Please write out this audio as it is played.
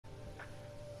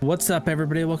What's up,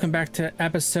 everybody? Welcome back to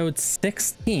episode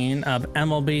 16 of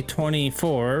MLB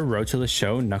 24 Road to the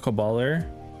Show Knuckleballer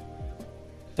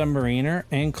Submariner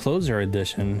and Closer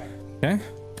edition. Okay,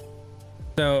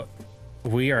 so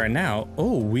we are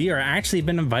actually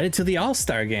been invited to the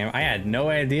All-Star game. I had no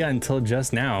idea until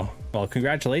just now. Well,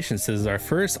 congratulations, this is our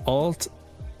first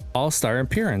All-Star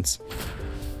appearance,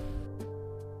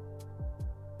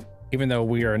 even though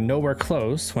we are nowhere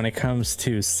close when it comes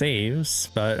to saves.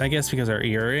 But I guess because our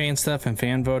ERA and stuff and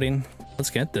fan voting, let's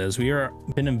get this. We are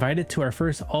been invited to our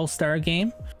first All-Star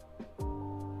game,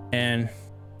 and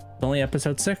it's only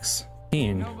episode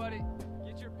 16. Nobody,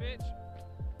 get your pitch.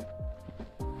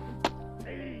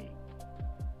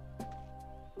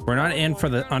 We're not in for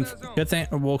the good thing.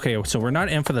 Okay, so we're not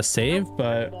in for the save,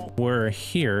 but we're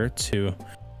here to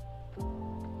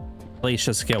at least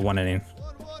just get one inning.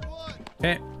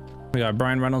 Okay, we got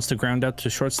Brian Reynolds to ground out to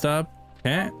shortstop.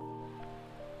 Okay.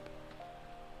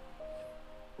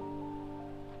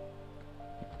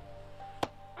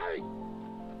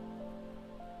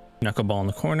 Knuckleball in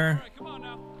the corner. All right, come on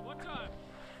now. One time.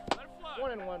 Let it fly.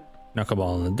 1-1.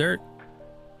 Knuckleball in the dirt.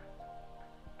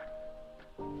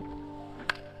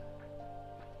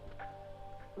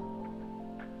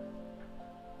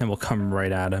 And we'll come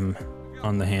right at him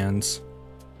on the hands.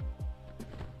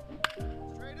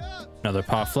 Another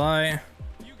pop fly.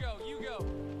 You go, you go.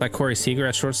 That Corey Seager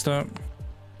at shortstop.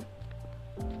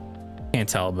 Can't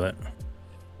tell, but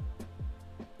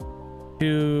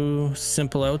two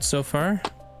simple outs so far.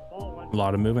 A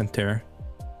lot of movement there.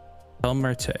 Patel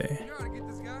Marte. You know how to get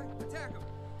this guy? Attack him.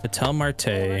 Patel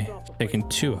Marte taking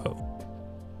 2 out.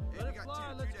 Let it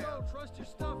fly. Let's go. Trust your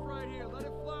stuff right here. Let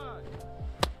it fly.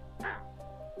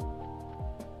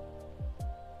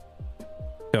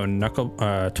 So knuckle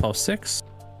 12-6.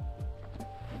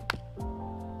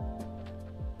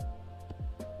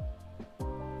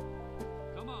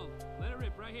 Come on. Let it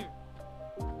rip right here.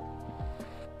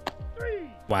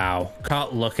 Wow,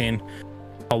 caught looking.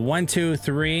 A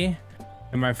 1-2-3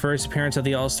 in my first appearance at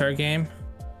the All-Star game.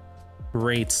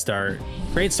 Great start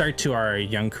to our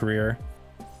young career.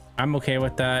 I'm okay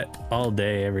with that all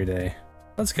day, every day.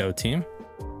 Let's go, team.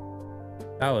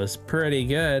 That was pretty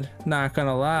good, not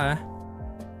gonna lie.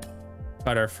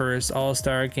 Got our first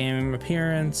All-Star game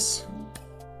appearance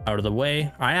out of the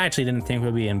way. I actually didn't think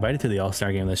we'd be invited to the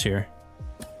All-Star game this year,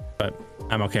 but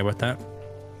I'm okay with that.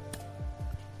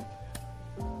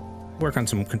 Work on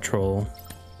some control.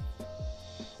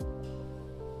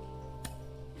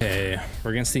 Okay,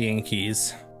 we're against the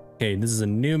Yankees. Okay, this is a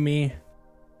new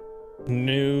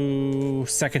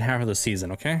second half of the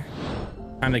season. Okay,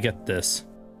 time to get this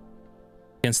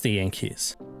against the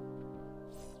Yankees.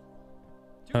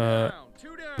 Two down.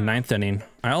 9th inning.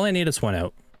 I only need is 1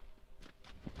 out.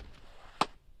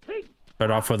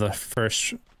 Start off with a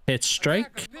first pitch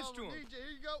strike. Pitch to him.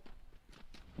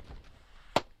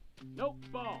 Nope,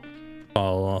 ball.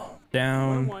 Ball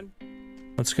down. 1-1.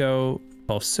 Let's go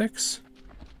 12-6.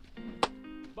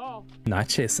 Ball. Not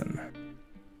chasing.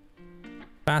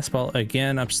 Fastball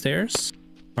again upstairs.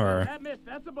 Or That missed.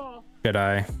 That's a ball. good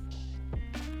eye.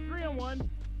 3-1.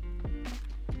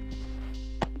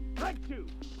 Strike 2.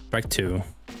 Strike 2.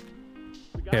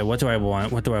 We got Okay, what do I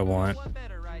want? What do I want? One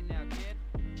better right now, kid.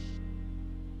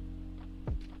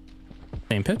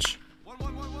 Same pitch.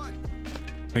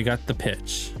 1-1-1-1. We got the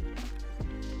pitch.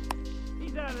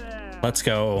 He's out of there. Let's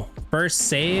go. First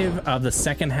save of the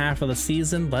second half of the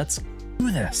season. Let's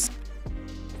do this.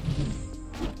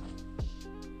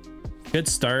 Good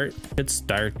start. Good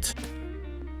start.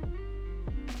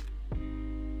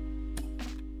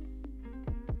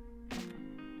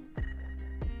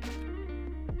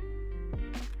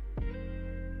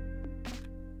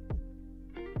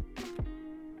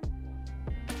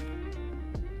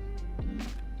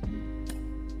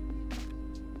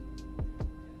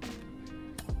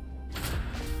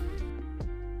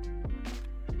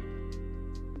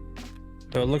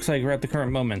 So it looks like we're at the current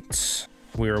moment.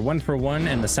 We are 1 for 1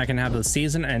 in the second half of the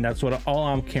season, and that's what all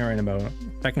I'm caring about.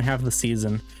 Second half of the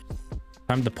season.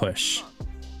 Time to push.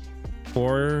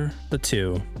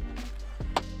 4-2.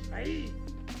 Hey. Hey,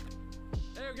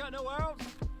 we got no outs.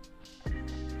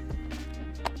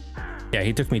 Yeah,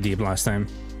 he took me deep last time.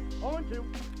 0-2.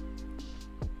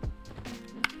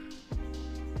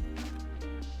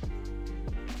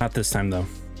 Not this time though.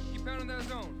 Keep pounding that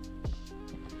zone.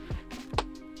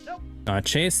 Nope. Not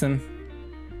chasing.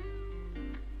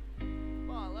 Come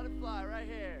on, let it fly right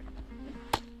here.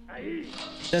 Hey.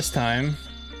 This time,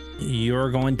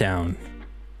 you're going down.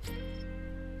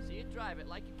 See it, drive it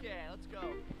like you can. Let's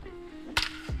go.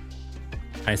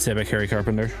 I say by Kerry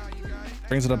Carpenter.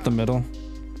 Brings it up the middle.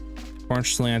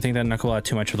 Unfortunately, I think that knuckle out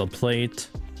too much of the plate.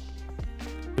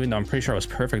 Even though I'm pretty sure I was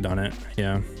perfect on it.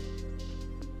 Yeah.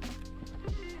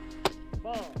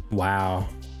 Ball. Wow.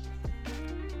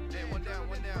 Hey, one down,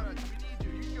 one down.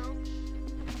 We need you. You go.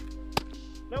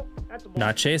 Nope, that's a ball.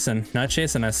 Not chasing. Not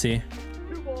chasing, I see.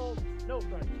 2 balls, no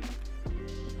strikes.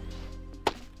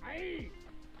 Aye.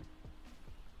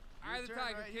 Eye the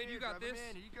tiger, right kid. You got this.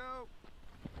 Here you go.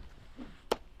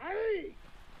 Aye.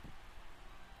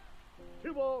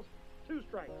 2 balls, 2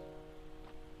 strikes.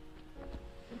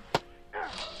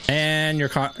 And you're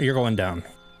going down.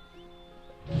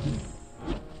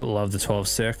 Love the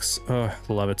 12-6.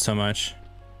 Oh, love it so much.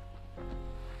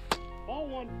 Ball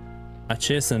 1. Not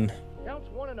chasing. Counts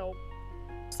 1-0.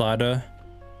 Slider.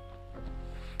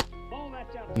 Ball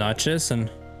that's out. Not chasing.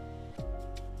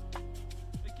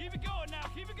 Keep it going now.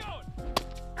 Keep it going.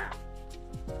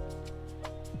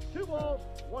 2 balls,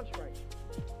 1 strike.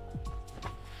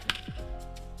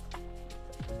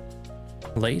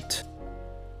 Late.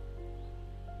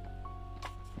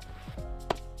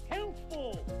 Counts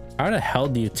full. How the hell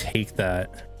do you take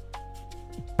that?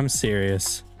 I'm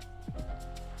serious.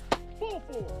 Ball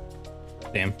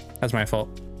 4. Damn, that's my fault.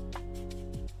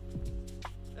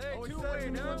 Hey, two-way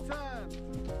now.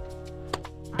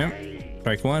 Yep.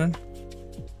 Strike 1.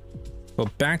 Go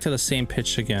back to the same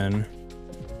pitch again.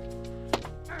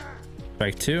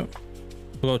 Strike 2.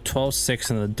 We'll go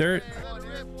 12-6 in the dirt.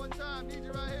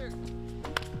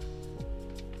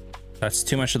 That's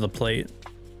too much of the plate.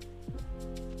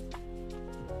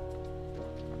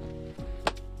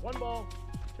 1 ball,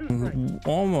 2 strikes.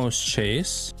 Almost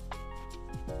chase.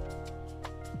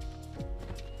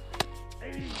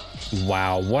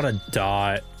 Wow, what a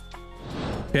dot.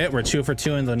 Okay, we're 2 for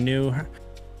 2 in the new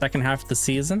second half of the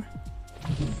season.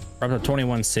 We're up to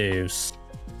 21 saves.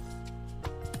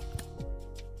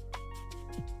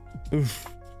 Oof.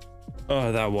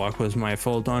 Oh, that walk was my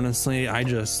fault, honestly. I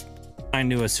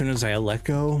knew as soon as I let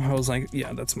go, I was like,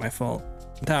 yeah, that's my fault.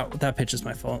 That pitch is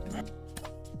my fault.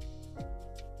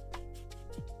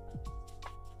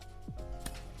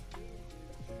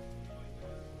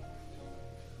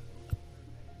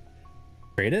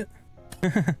 Trade it?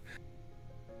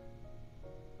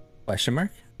 Question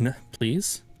mark? No,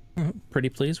 please. Pretty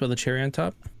please with a cherry on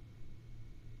top.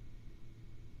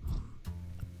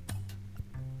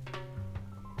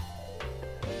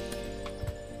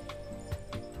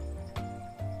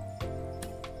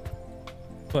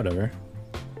 Whatever.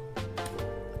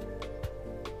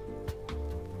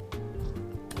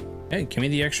 Hey, give me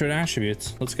the extra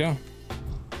attributes. Let's go.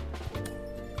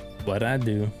 What I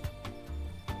do.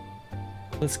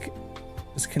 Let's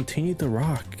continue the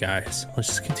rock, guys. Let's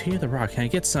just continue the rock. Can I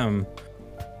get some?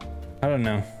 I don't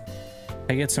know. Can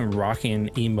I get some rocking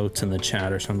emotes in the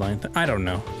chat or something like that? I don't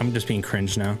know. I'm just being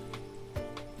cringe now.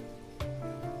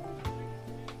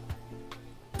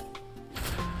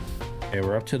 Okay,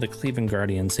 we're up to the Cleveland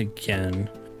Guardians again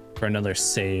for another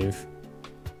save.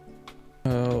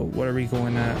 What are we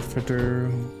going at for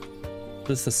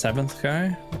this? The 7th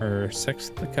guy or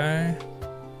 6th guy?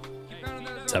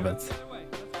 7th.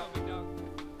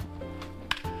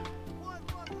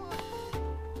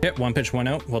 Hit 1 pitch, 1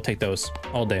 out. We'll take those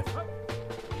all day.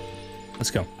 Let's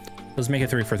go. Let's make it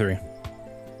 3 for 3. Hey,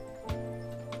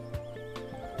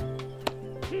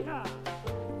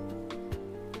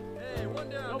 1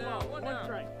 down now. 1 down.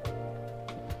 Strike.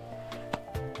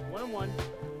 1-1.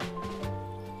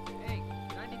 Hey,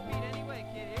 90 feet anyway,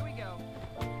 kid. Here we go.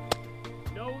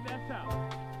 No, that's out.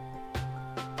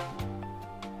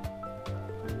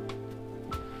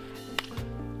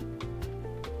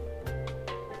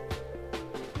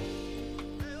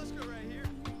 Hey, let's go right here.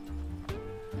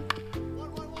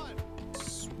 1-1-1.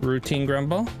 Routine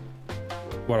grumble.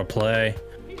 What a play.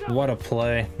 What a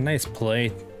play. Nice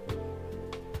play.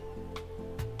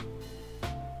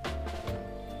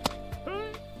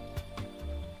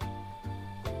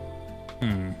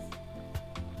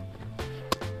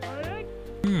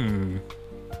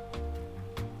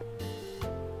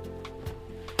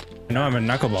 I know I'm a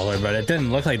knuckleballer, but it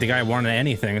didn't look like the guy wanted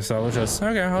anything, so I was just,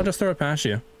 okay, I'll just throw it past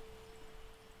you.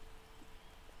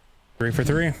 3 for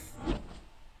 3.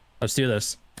 Let's do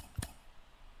this.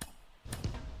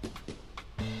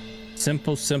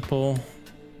 Simple, simple.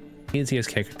 Easiest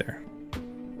kick there.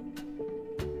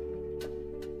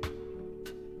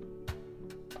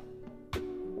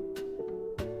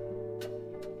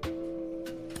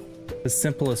 As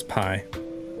simple as pie.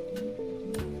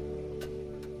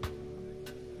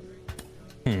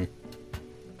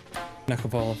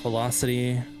 Knuckleball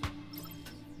velocity.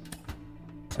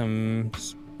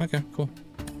 Okay, cool.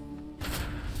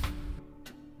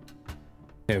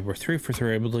 Okay, we're 3 for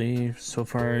 3, I believe, so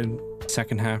far.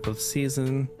 Second half of the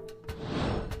season.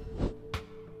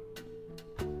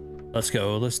 Let's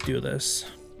go. Let's do this.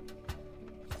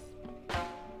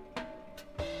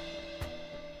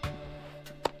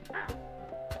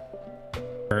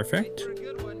 Perfect. For a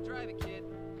good one, drive it, kid.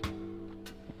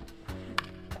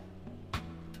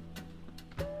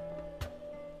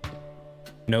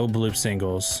 No bloop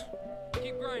singles.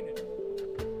 Keep grinding.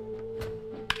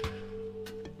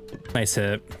 Nice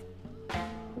hit.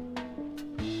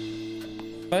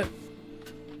 But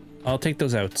I'll take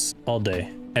those outs all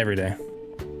day, every day.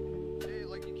 Hey,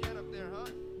 like you can up there, huh?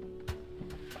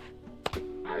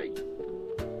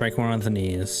 Strike one on the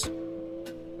knees.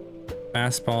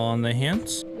 Fastball on the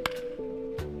hands.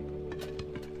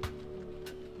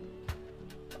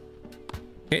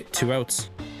 Okay, 2 outs.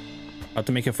 About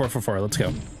to make it 4 for 4. Let's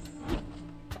go.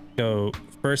 Go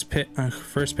first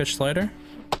pitch slider.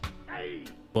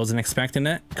 Wasn't expecting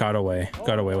it. Got away.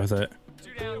 Got away with it.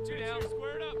 2 down, 2 down.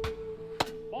 Squared up.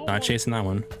 Ball Not chasing that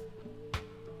one.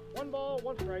 1 ball,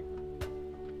 1 strike.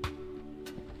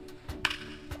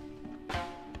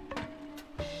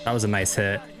 That was a nice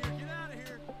hit.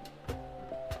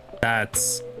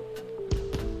 That's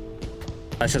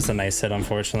just a nice hit,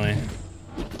 unfortunately.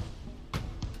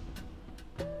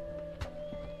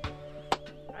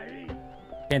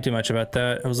 Can't do much about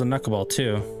that. It was a knuckleball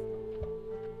too.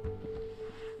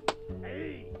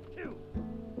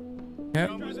 Yep.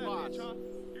 Here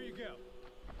you go.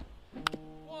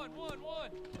 1, 1,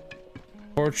 1.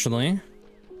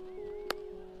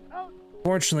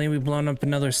 Fortunately, we've blown up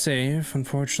another save.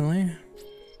 Unfortunately,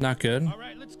 not good. All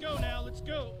right, let's go now. Let's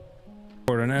go.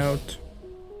 Quarter out.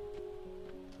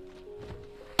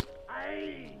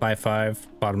 5-5.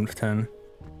 Bottom of 10.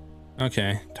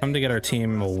 Okay, time to get our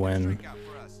team a win.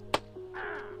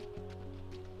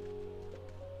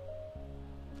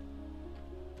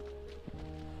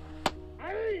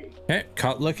 Okay,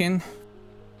 caught looking.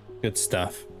 Good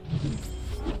stuff.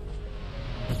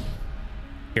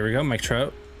 Here we go, Mike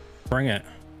Trout. Bring it.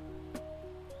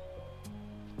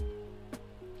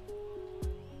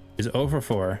 He's 0 for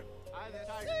 4.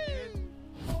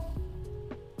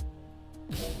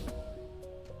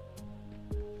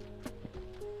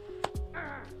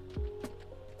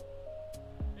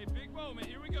 Hey, big moment.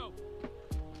 Here we go.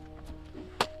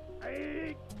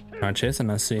 Not chasing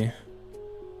us, see.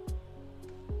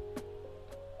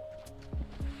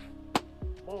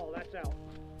 Ball, that's out.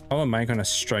 How am I gonna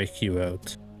strike you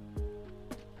out?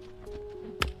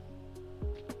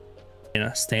 You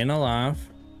know, staying alive.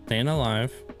 Staying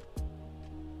alive.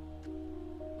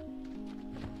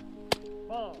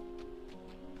 Ball.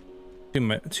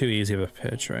 Too easy of a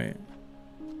pitch, right?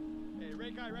 Hey,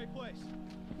 right guy, right place.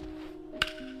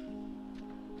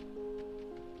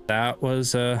 That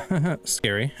was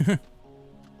scary.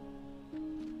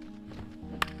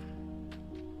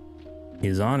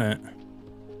 He's on it.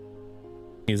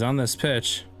 He's on this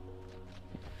pitch.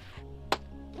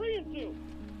 3 and 2.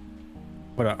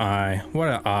 What an eye. What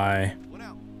an eye. One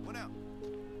out. One out.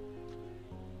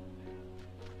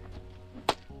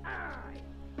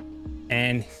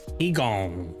 And he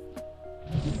gone.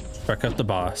 Struck out the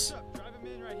boss. Up. Drive him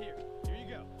in right here. Here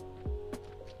you go.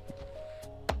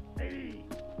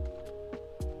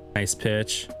 Nice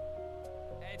pitch.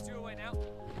 Hey, 2 away now.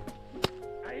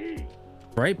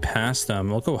 Right past them.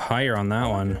 We'll go higher on that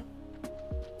one.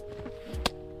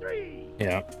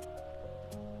 Yeah.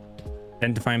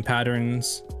 Identifying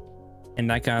patterns in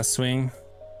that guy's swing.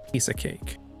 Piece of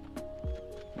cake.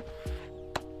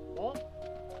 Ball.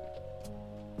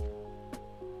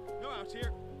 No outs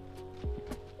here.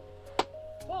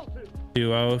 Ball 2.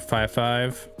 2-0,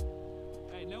 5-5.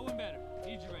 Hey, no one better.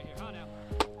 Need you right here. Huh now?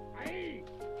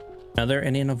 Another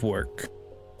inning of work.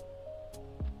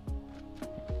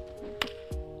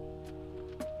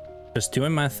 Just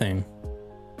doing my thing.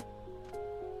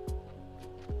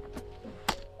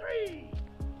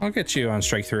 I'll get you on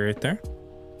strike 3 right there.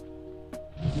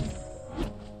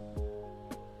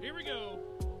 Here we go.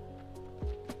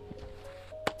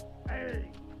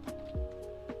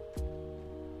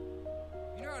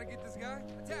 You know how to get this guy?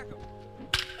 Attack him.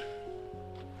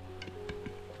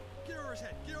 Get over his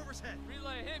head. Get over his head.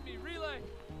 Relay, hit me. Relay.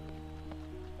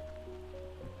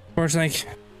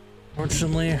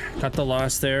 Fortunately, got the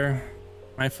loss there.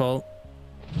 My fault.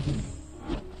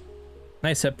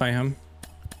 Nice hit by him.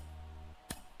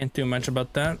 Can't do much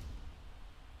about that.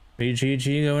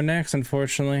 BGG go next,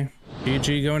 unfortunately.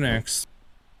 GG go next.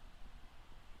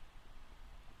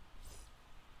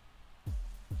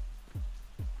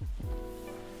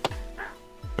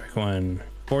 Back one.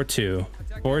 4-2.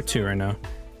 4-2 right now.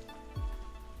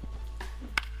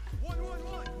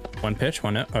 1-1-1. One pitch,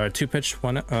 one out. 2 pitch,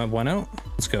 one out.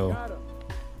 Let's go. Got him.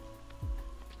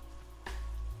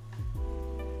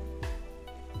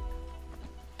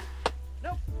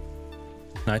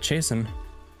 Not chasing.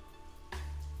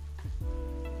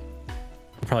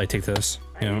 I'll probably take this,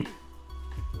 you know.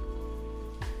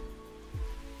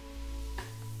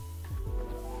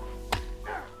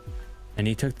 And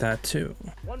he took that too.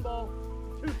 1 ball,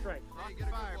 2 strikes. Hey,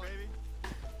 get fire, baby.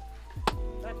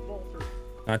 That's ball 3.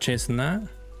 Not chasing that.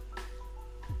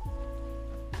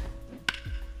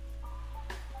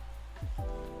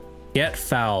 Get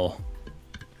foul.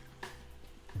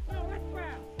 Oh, that's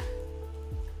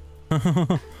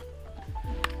foul.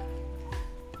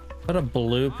 What a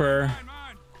blooper. Mine,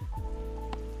 mine.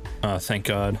 Oh, thank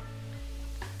God.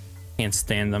 Can't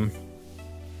stand them.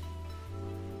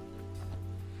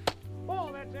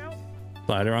 Ball, that's out.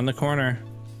 Slider on the corner.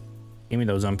 Give me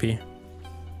those, Umpy.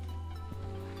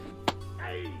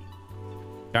 Hey.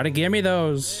 Gotta give me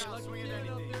those. I'll swing at Stand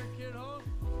up anything. there, kid, huh?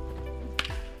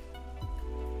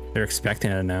 They're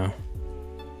expecting it now.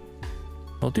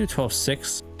 We'll do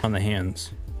 12-6 on the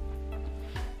hands.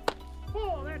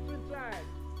 Ball, that's inside.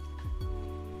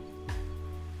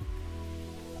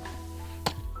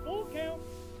 Full count.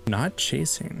 Not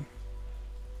chasing.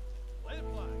 Let it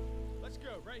fly. Let's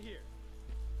go, right here.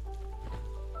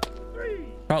 3.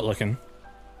 Out looking.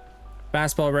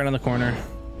 Fastball right on the corner.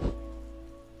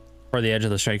 Or the edge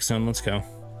of the strike zone. Let's go.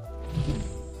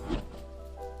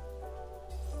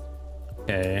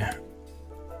 Okay.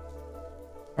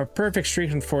 Our perfect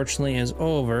streak, unfortunately, is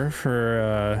over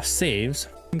for saves.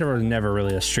 There was never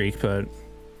really a streak, but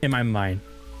in my mind,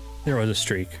 there was a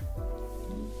streak.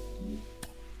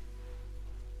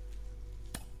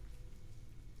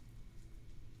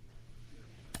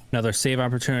 Another save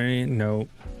opportunity. No.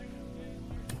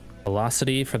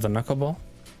 Velocity for the knuckleball.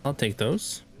 I'll take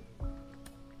those.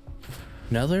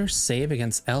 Another save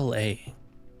against LA.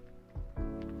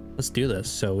 Let's do this.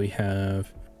 So we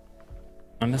have,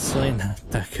 honestly, not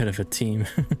that good of a team.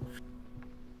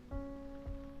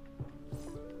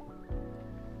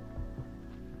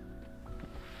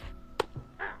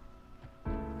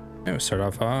 Okay, we start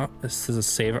off. This is a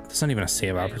save. It's not even a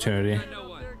save opportunity. No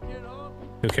one. There, kid, huh?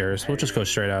 Who cares? We'll just go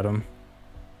straight at him.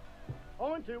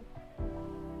 0-2.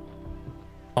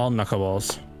 All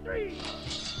knuckleballs. 3.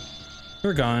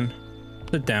 We're gone.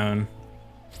 Sit down.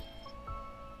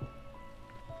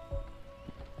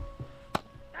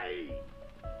 Hey.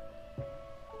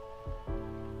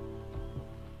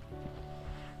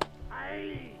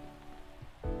 Hey.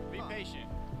 Be patient.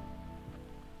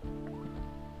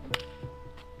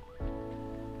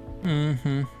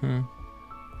 Mm-hmm.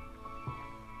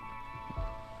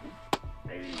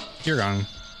 You're gone.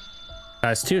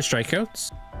 That's 2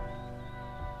 strikeouts.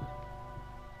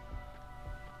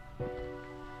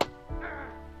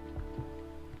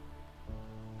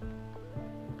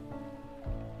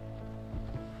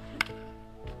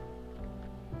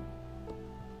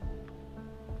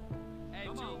 Hey,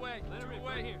 Come two on. away. Let it Two rip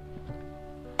away. right here.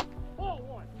 Ball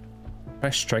 1. Did I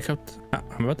strike out?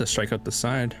 I'm about to strike out the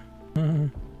side.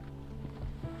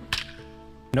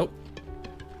 Nope.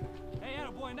 Hey,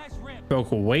 attaboy, nice rip. Spoke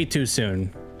way too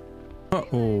soon.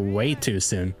 Oh, way too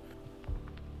soon.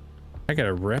 I got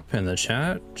a rip in the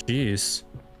chat. Jeez.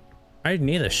 I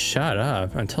need to shut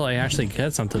up until I actually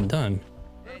get something done.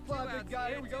 Hey, 2 fly, big outs guy.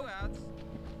 here, Here we 2 go. outs.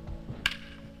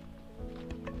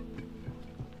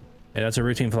 Hey, that's a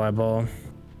routine fly ball.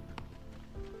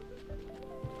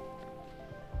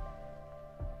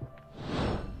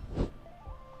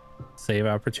 Save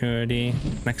opportunity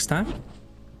next time.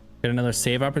 Get another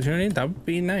save opportunity. That would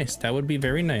be nice. That would be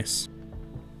very nice.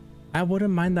 I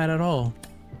wouldn't mind that at all.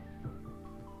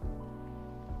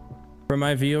 For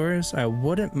my viewers, I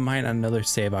wouldn't mind another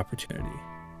save opportunity.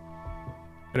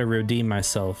 Gotta redeem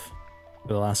myself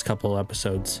for the last couple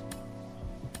episodes.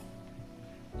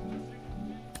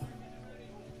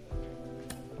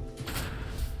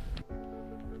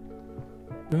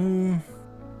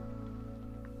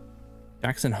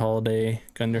 Jackson Holiday,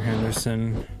 Gunnar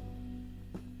Henderson.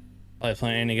 Probably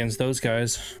playing against those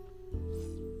guys.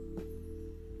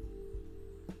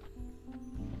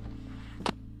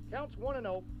 Counts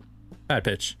 1-0. Bad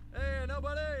pitch. Hey,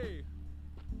 nobody.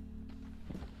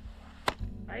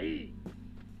 Hey.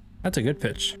 That's a good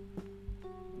pitch.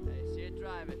 Hey, see it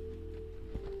drive it.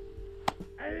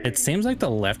 It seems like the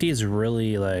lefties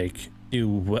really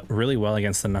do really well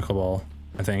against the knuckleball,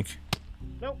 I think.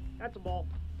 Nope, that's a ball.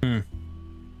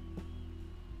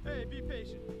 Hey, be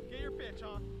patient. Get your pitch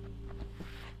on.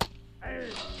 Hey.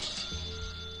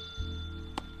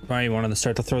 Probably wanted to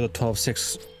start to throw the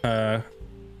 12-6, Hey,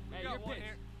 your pitch.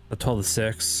 the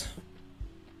 12-6.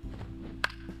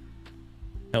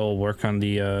 That will work on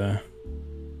the,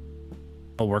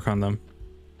 I'll work on them.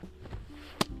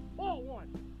 Ball 1.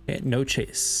 Okay, no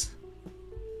chase.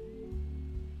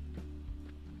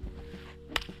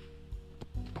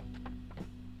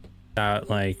 that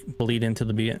like bleed into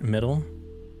the middle.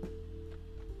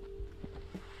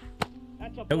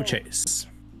 That's a No ball. chase.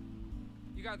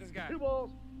 You got this guy. 2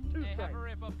 balls, 2 Hey, have strikes. a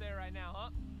rip up there right now, huh?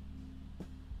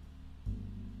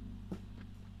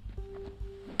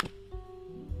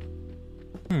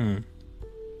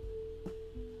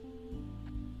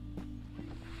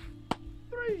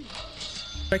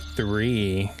 Strike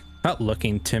 3. Not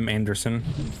looking, Tim Anderson.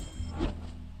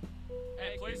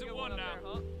 Hey, plays good at one one up now.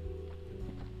 there,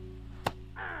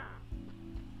 huh?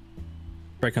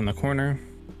 Strike on the corner.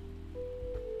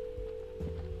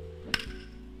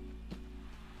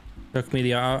 Took me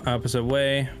the opposite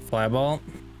way. Fly ball.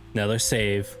 Another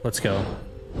save. Let's go.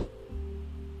 We're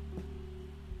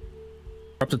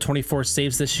up to 24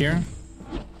 saves this year.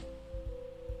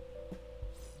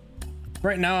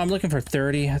 Right now, I'm looking for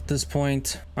 30 at this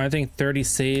point. I think 30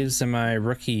 saves in my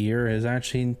rookie year is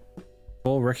actually,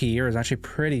 full rookie year is actually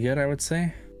pretty good, I would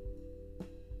say.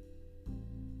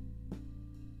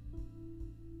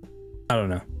 I don't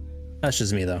know. That's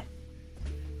just me, though.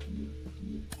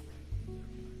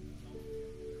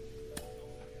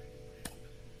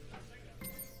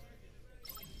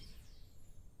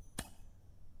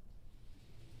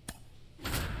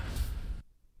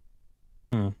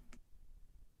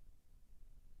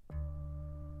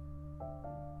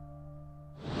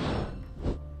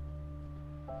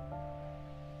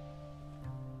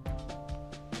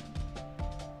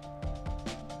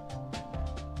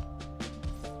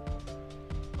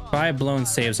 Five blown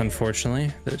saves,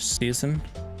 unfortunately, this season.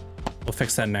 We'll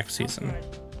fix that next season.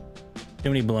 Too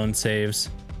many blown saves.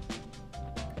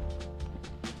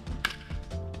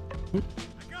 I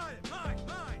got it.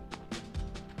 Mine.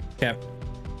 Yeah.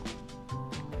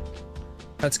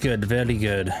 That's good. Very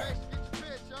good.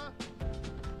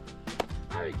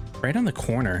 Right on the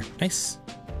corner. Nice.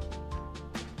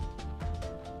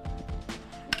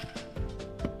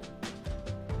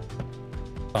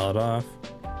 Foul it off.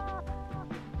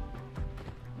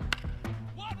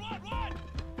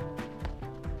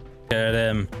 Get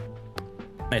him.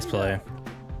 Nice play.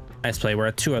 Nice play. We're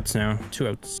at 2 outs now. 2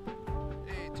 outs.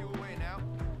 Hey, 2 away now.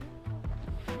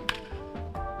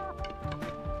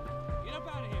 Get up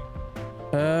out of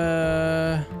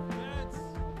here.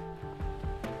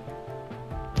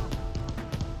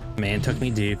 Man, took me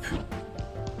deep.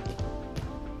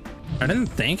 I didn't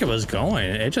think it was going.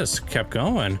 It just kept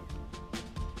going.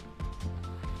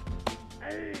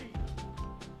 Hey.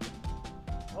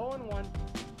 0-1.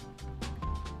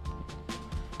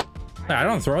 I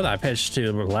don't throw that pitch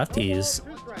to lefties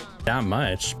 2 strikes. that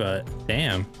much, but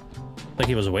damn. Like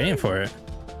he was waiting for it.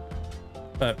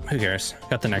 But who cares?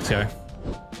 Got the next guy.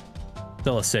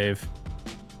 Still a save.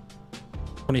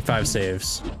 25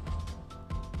 saves.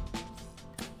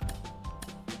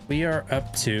 We are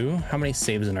up to how many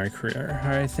saves in our career?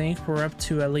 I think we're up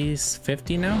to at least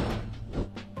 50 now,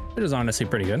 which is honestly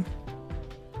pretty good.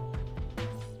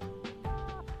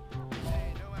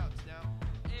 Hey, no outs now.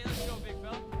 Hey, let's go, big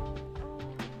fella.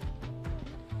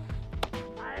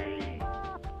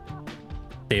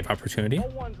 Save opportunity.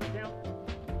 0-1's the count.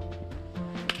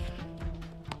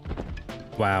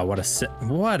 Wow, what a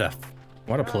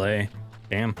play.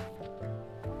 Damn. Hey,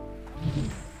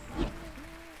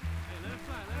 let it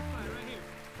fly right here.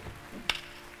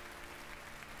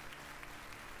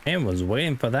 Man was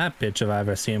waiting for that bitch if I've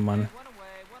ever seen one. One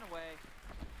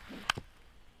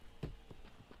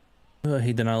away.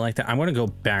 He did not like that. I'm gonna go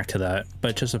back to that,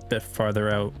 but just a bit farther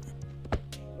out.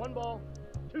 1 ball,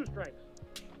 2 strikes.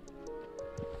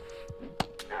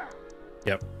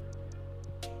 Yep.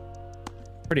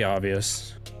 Pretty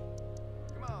obvious.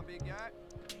 Come on, big guy.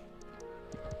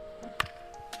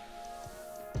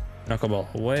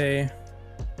 Knuckleball away.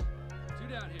 2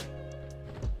 down here.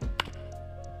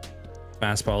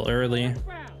 Fastball early.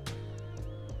 Foul.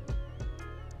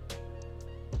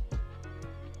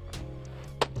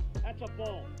 That's a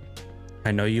ball.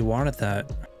 I know you wanted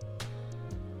that.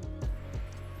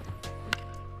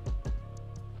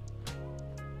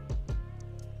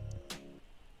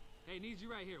 Hey, needs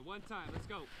you right here. One time. Let's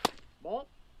go. Ball.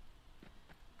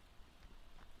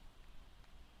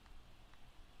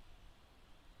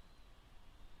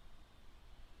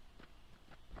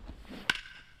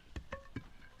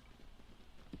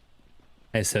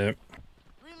 Nice hit.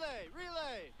 Relay.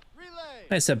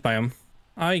 Nice hit by him.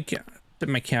 I did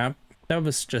my cap. That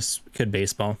was just good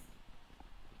baseball.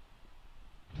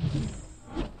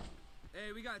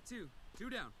 Hey, we got 2. 2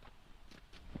 down.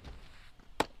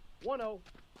 1-0.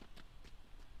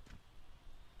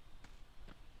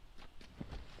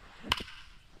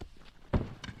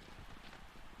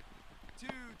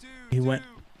 He went.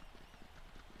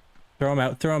 Throw him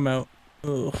out. Throw him out.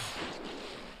 Ugh.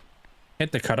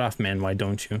 Hit the cutoff, man. Why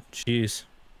don't you? Jeez.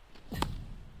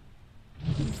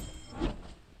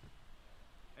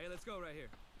 Hey, let's go right here.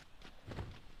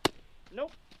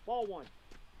 Nope. Ball one.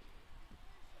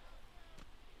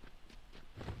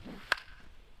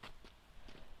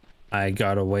 I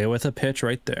got away with a pitch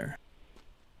right there.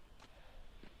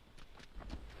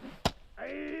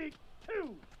 8-2.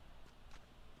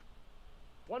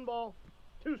 1 ball,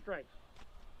 2 strikes.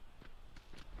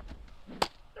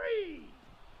 3.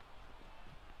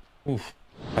 Oof.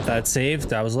 Got that saved.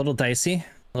 That was a little dicey.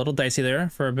 A little dicey there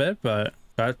for a bit, but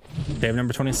got save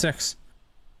number 26.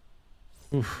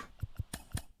 Oof.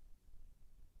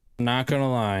 Not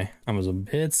gonna lie. I was a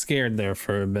bit scared there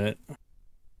for a bit.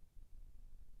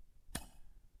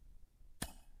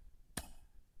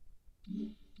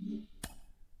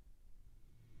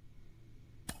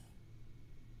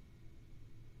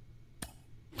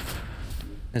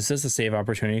 Is this a save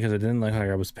opportunity? Because it didn't look like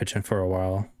I was pitching for a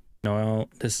while. No,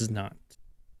 this is not.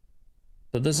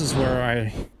 So this is where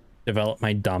I develop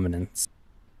my dominance,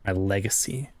 my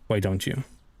legacy. Why don't you?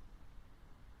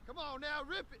 Come on now,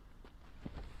 rip it.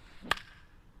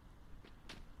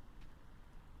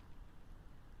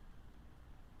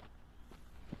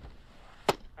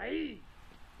 Aye.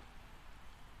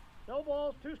 No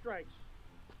balls, 2 strikes.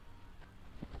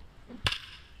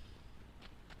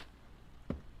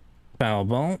 Foul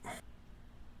ball.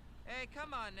 Hey,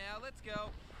 come on now, let's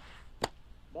go.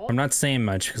 Ball. I'm not saying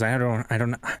much because I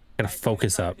gotta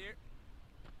focus up.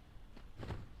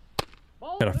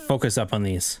 Ball Gotta 2. focus up on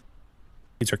these.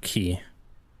 These are key.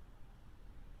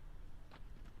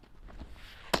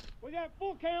 We got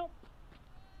full count.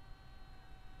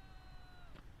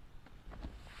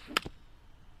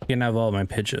 You can have all my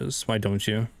pitches. Why don't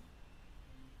you?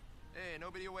 Hey,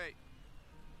 nobody away.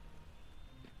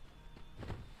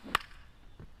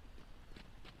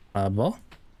 Ball.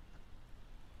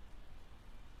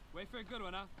 Wait for a good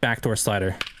one, huh? Backdoor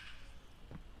slider.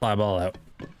 Fly ball out.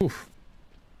 Oof.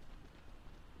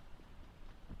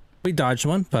 We dodged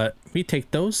one, but we take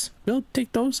those. We'll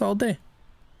take those all day.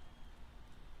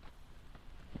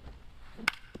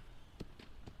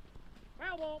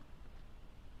 Foul ball.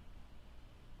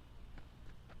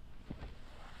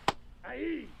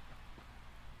 Aye.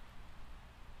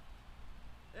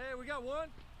 Hey, we got one.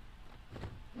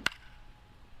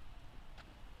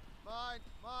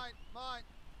 Mine.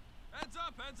 Heads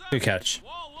up, heads up. Good catch.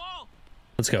 Wall.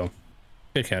 Let's go.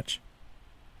 Good catch.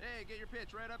 Hey, get your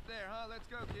pitch right up there, huh? Let's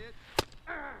go, kid.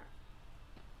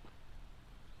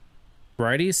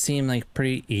 Righties seem like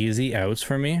pretty easy outs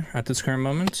for me at this current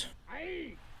moment.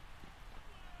 Aye.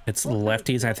 It's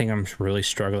lefties I think I'm really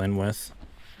struggling with.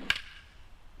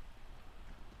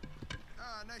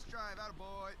 Ah, nice drive, atta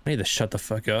boy. I need to shut the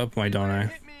fuck up. Why don't I?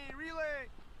 Hit me, relay.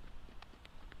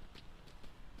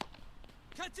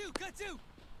 Cut two.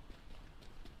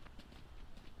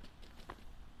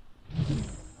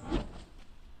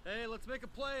 Hey, let's make a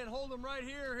play and hold them right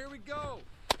here. Here we go.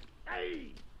 Aye.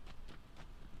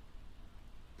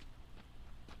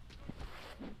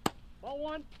 Ball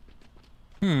 1.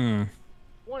 1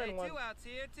 Hey, and 1. 2 outs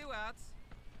here, 2 outs.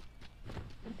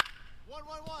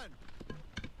 1-1-1.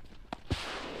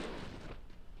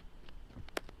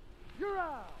 You're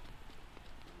out.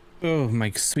 Oh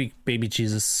my sweet baby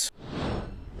Jesus.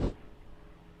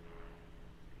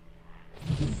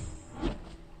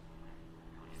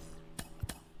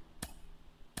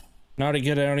 Not a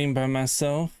good outing by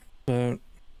myself, but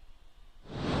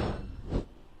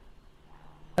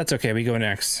that's okay. We go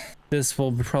next. This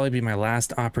will probably be my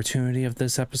last opportunity of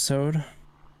this episode.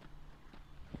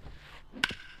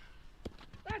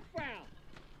 That's foul.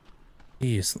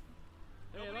 Jeez.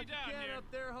 Hey, like you can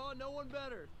up there, huh? No one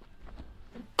better.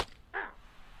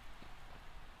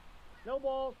 No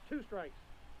balls, 2 strikes.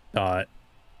 Dot.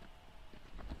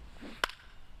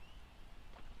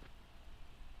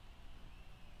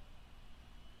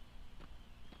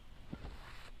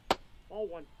 Ball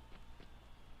 1.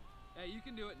 Hey, you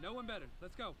can do it. No one better.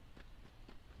 Let's go.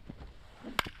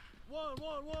 1.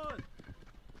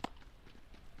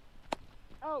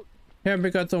 Out. Yeah, we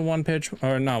got the 1 pitch,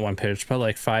 or not 1 pitch, but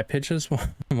like 5 pitches,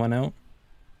 1 out.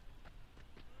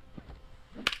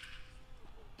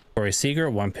 Corey Seager,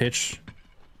 1 pitch,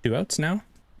 2 outs now.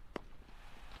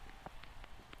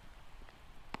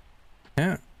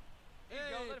 Yeah. Hey,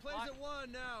 plays at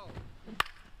 1 now.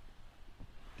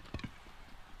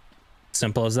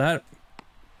 Simple as that.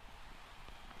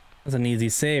 That's an easy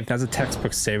save. That's a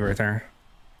textbook save right there.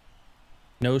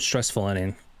 No stressful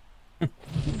inning.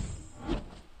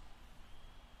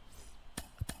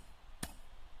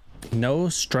 No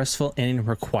stressful inning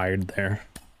required there.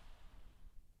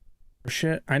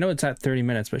 Shit, I know it's at 30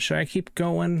 minutes, but should I keep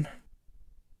going?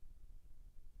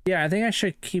 Yeah, I think I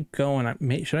should keep going.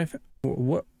 Should I?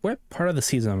 What part of the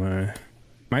season am I? Am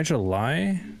I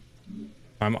July?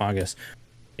 I'm August.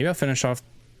 Maybe I'll finish off.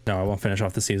 No, I won't finish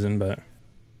off the season, but.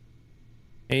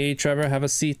 Hey, Trevor, have a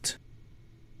seat.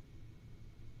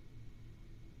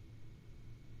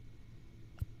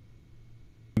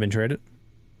 Been traded?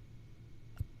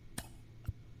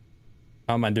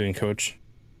 How am I doing, coach?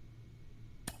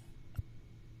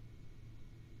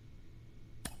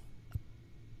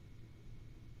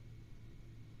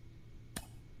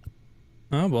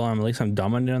 Oh, well, at least I'm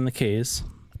dominant on the K's.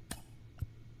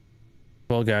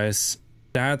 Well, guys,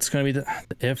 that's going to be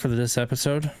it for this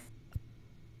episode.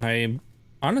 I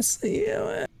honestly,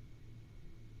 it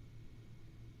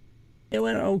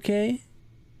went okay.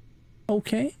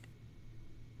 Okay.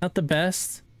 Not the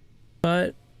best,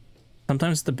 but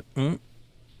sometimes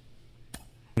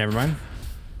never mind.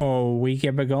 Oh, we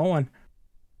kept it going.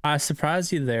 I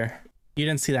surprised you there. You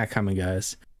didn't see that coming,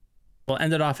 guys. We'll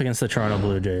end it off against the Toronto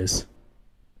Blue Jays.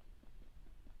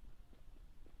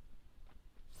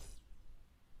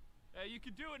 Hey, you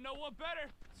can do it. No one better.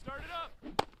 Start it up.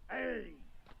 Hey!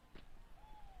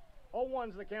 All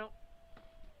ones the count.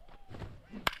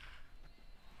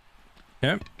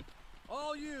 Yep.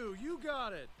 All you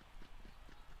got it.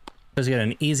 Let's get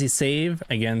an easy save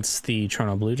against the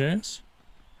Toronto Blue Jays.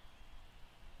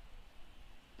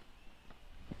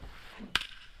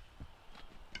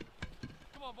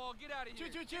 Come on, ball, get out of here.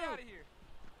 Get out of here.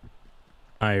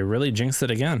 I really jinxed it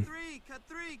again. Cut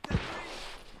three.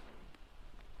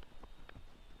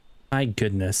 My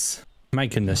goodness. My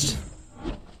goodness.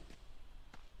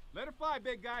 Let it fly,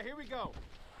 big guy. Here we go.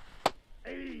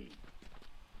 Hey!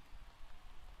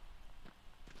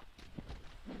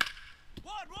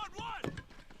 One.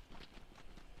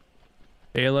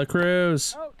 De La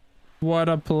Cruz. Out. What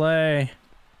a play.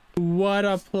 What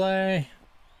a play.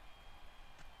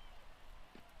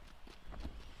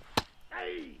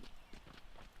 Hey!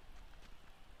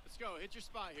 Let's go. Hit your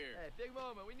spot here. Hey, big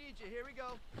moment. We need you. Here we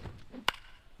go.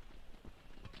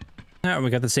 Oh, we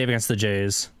got the save against the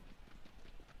Jays.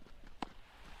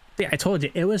 Yeah, I told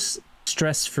you, it was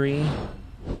stress-free.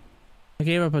 I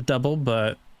gave up a double,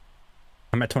 but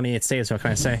I'm at 28 saves, what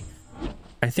can I say?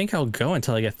 I think I'll go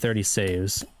until I get 30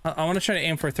 saves. I want to try to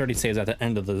aim for 30 saves at the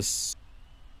end of this.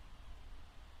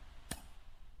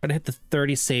 Try to hit the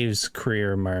 30 saves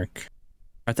career mark.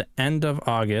 At the end of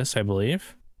August, I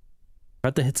believe.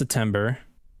 About to hit September.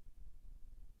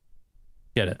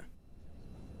 Get it.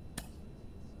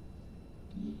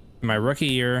 My rookie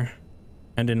year,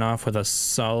 ending off with a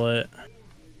solid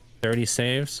 30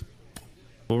 saves.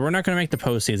 Well, we're not going to make the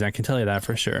postseason, I can tell you that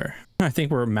for sure. I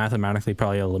think we're mathematically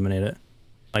probably eliminated.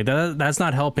 Like, that's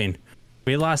not helping.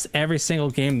 We lost every single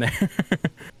game there.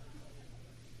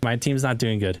 My team's not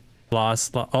doing good.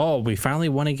 Oh, we finally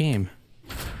won a game.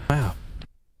 Wow.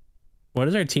 What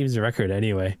is our team's record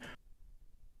anyway?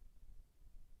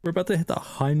 We're about to hit the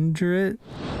 100.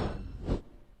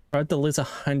 We're about to lose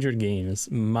 100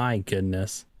 games. My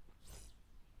goodness.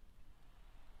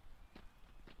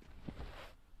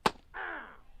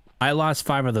 I lost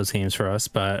 5 of those games for us,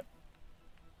 but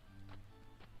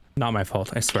not my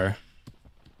fault, I swear.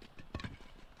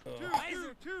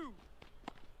 Two.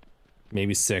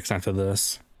 Maybe 6 after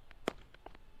this.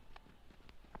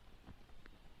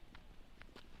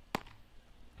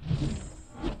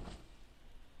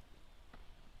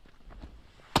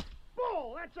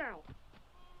 Ball, that's out.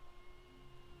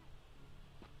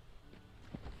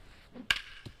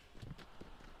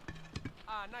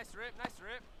 Nice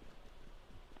rip.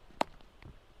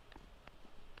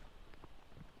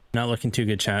 Not looking too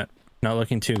good, chat. Not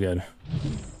looking too good.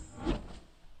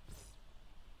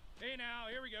 Hey now,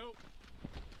 here we go.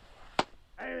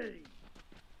 Hey!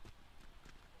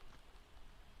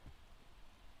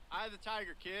 Eye of the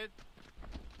tiger, kid.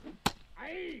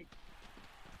 Hey!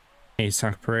 Ace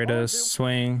Paredes,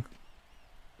 swing.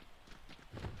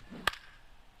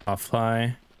 Off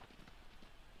fly.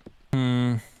 Your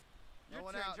Going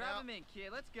turn. out Drive now. him in,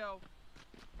 kid. Let's go.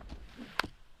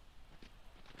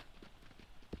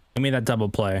 Give me that double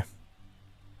play.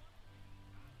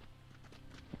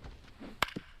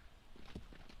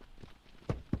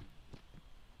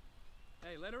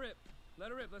 Hey, let her rip.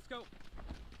 Let's go.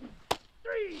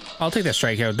 I'll take the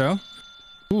strikeout though.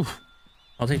 Oof.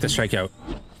 I'll take the strikeout.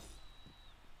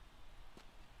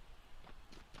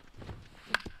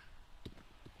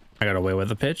 I got away with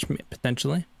the pitch,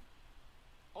 potentially.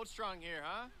 Hold strong here,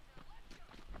 huh?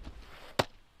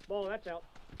 Ball, that's out.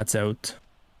 That's out.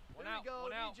 One Here out. we go.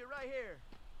 One out. Need you right here.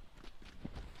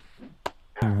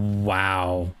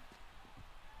 Wow.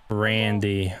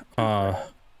 Randy. 2-2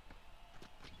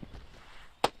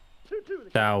 the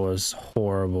That was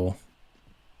horrible.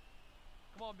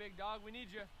 Come on, big dog, we need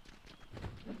you.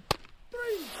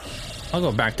 I'll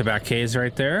go back-to-back Ks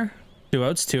right there. 2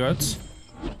 outs, 2 outs.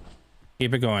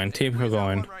 Keep it going, keep it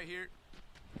going. Right here.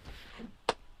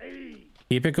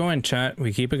 Keep it going, chat.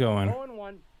 We keep it going.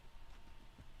 0-1.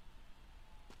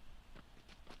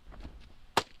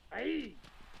 Hey.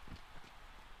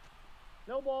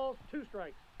 No balls, 2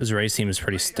 strikes. This race team is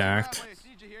pretty stacked.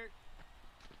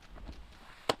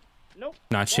 Nope.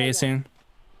 Not chasing.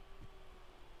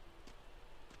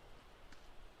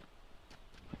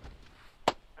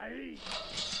 Hey.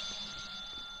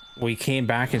 We came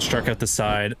back and struck out the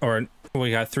side, or we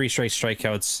got 3 straight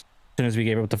strikeouts as soon as we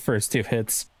gave up the first 2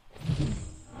 hits.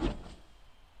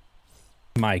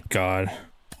 My God.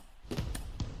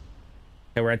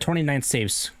 Okay, we're at 29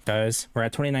 saves, guys. We're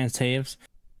at 29 saves.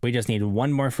 We just need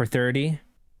 1 more for 30.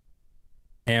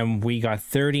 And we got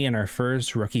 30 in our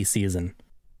first rookie season.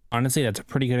 Honestly, that's a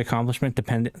pretty good accomplishment,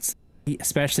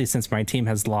 especially since my team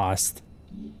has lost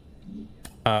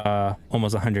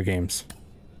almost 100 games.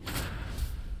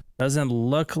 Doesn't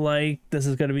look like this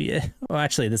is going to be it. Well,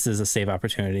 actually, this is a save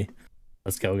opportunity.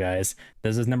 Let's go, guys.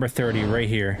 This is number 30 right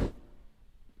here.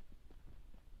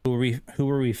 Who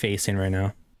are we facing right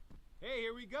now? Hey,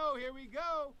 here we go, here we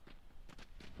go.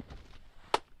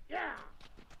 Yeah.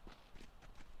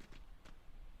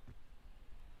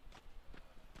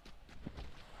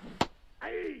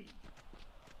 Hey.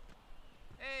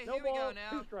 Hey, No here we go balls,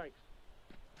 now. 2 strikes.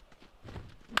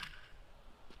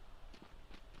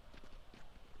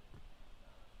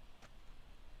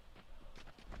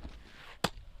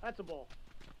 That's a ball.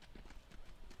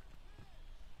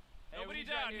 Hey, Nobody we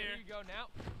down here. here. Here you go now.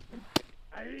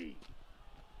 Hey.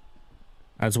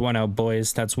 That's 1 out,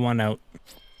 boys. That's 1 out.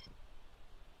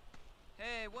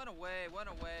 Hey, one away, one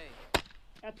away.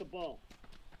 That's a ball.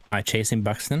 Chasing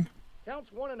Buxton.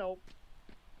 Counts 1-0.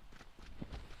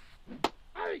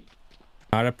 Hey.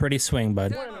 Not a pretty swing,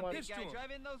 bud. Come on, one. big guy,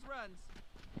 drive in those runs.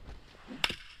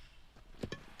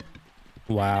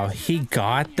 Wow, he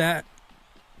got that.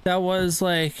 That was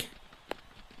like...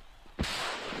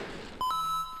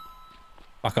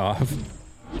 Fuck off.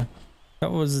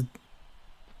 That was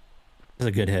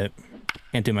a good hit.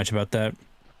 Can't do much about that.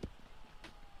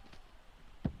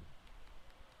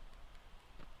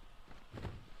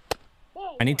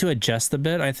 Ball I need to adjust a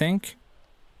bit, I think.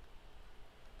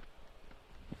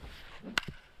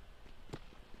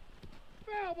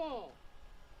 Foul ball.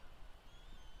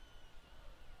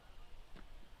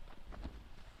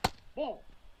 Ball.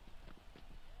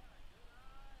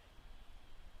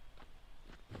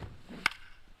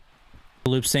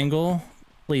 Loop single.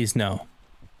 Please, no.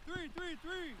 3-3-3.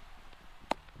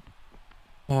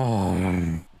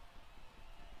 Oh.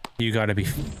 You gotta be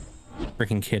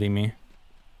freaking kidding me.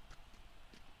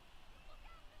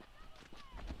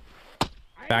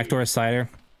 Backdoor slider.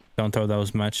 Don't throw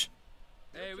those much.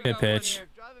 Hey, we Good got one pitch. here.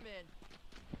 Drive him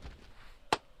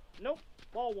in. Nope.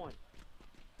 Ball 1.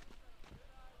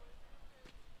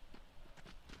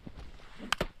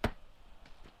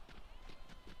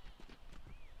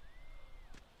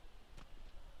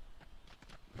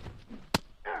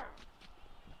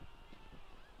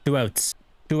 Two outs.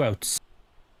 2 outs.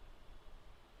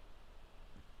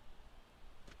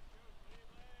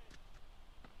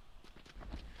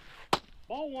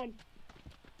 Ball 1.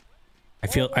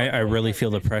 I really feel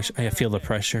the pressure. I feel the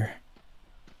pressure.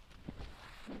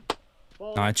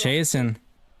 Ball Not chasing.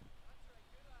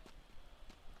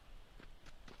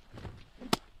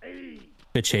 Hey.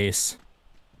 Good chase.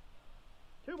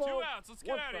 2 2 balls. outs. Let's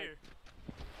get 1 out of strike. here.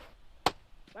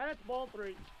 That's ball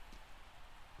 3.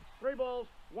 3 balls,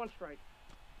 1 strike.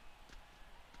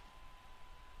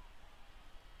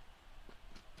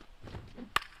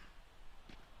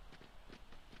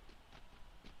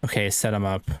 Okay, set him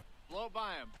up. Blow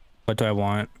by him. What do I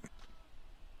want?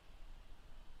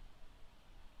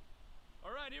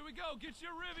 All right, here we go. Get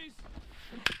your ribbies.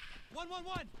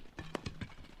 1-1-1.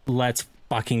 Let's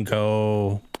fucking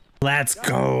go. Let's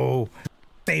go.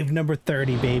 Save number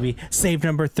 30, baby. Save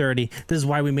number 30. This is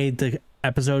why we made the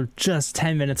episode just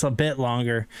 10 minutes, a bit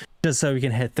longer, just so we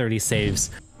can hit 30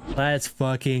 saves. Let's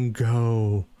fucking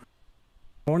go.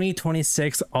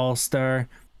 2026 All-Star,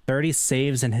 30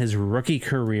 saves in his rookie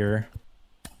career.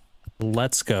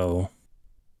 Let's go.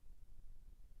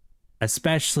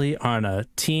 Especially on a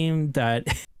team that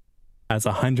has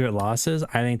 100 losses.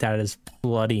 I think that is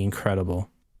bloody incredible.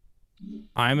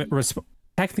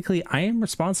 Technically, I am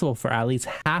responsible for at least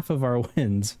half of our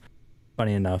wins.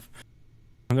 Funny enough.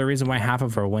 I'm the reason why half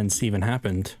of our wins even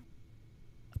happened.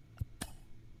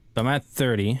 So I'm at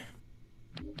 30.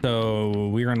 So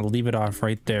we're going to leave it off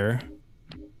right there.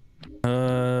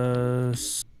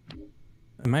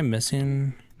 Am I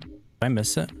missing? Did I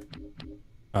miss it?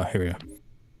 Oh, here we go.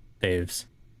 Saves.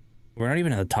 We're not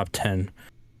even in the top 10.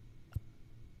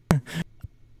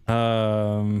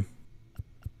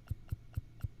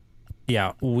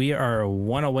 Yeah, we are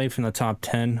 1 away from the top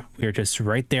 10. We are just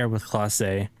right there with Class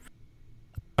A.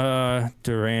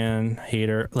 Duran,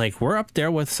 Hater, like we're up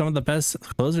there with some of the best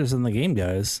closers in the game,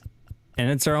 guys. And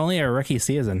it's only our rookie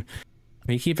season.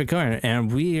 We keep it going,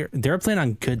 and they're playing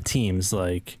on good teams.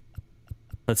 Like,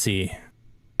 let's see,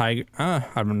 I'm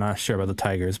not sure about the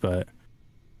Tigers, but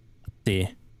let's see.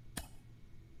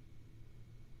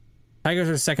 Tigers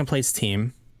are second place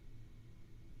team.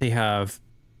 They have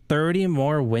 30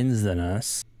 more wins than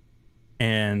us,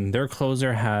 and their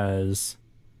closer has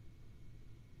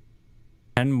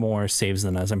 10 more saves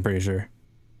than us, I'm pretty sure.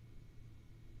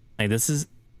 Like, this is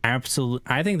absolute.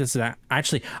 I think this is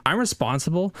actually, I'm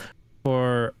responsible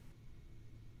for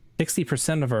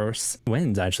 60% of our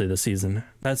wins actually this season.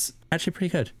 That's actually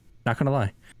pretty good, not gonna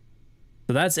lie.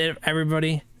 So that's it,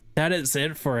 everybody. That is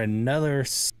it for another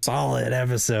solid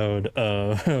episode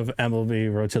of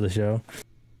MLB Road to the Show,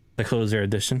 the closer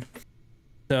edition.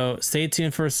 So stay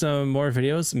tuned for some more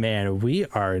videos. Man, we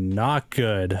are not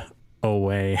good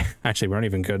away. Actually, we're not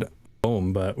even good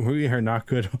home, but we are not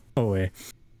good away.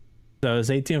 So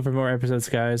stay tuned for more episodes,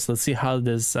 guys. Let's see how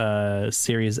this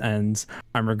series ends.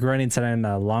 I'm regretting signing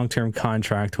a long-term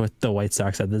contract with the White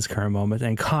Sox at this current moment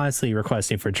and constantly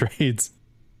requesting for trades.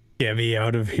 Get me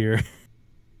out of here.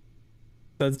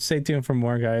 So stay tuned for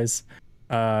more, guys.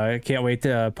 I can't wait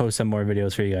to post some more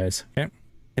videos for you guys. Okay,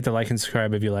 hit the like and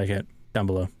subscribe if you like it down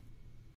below.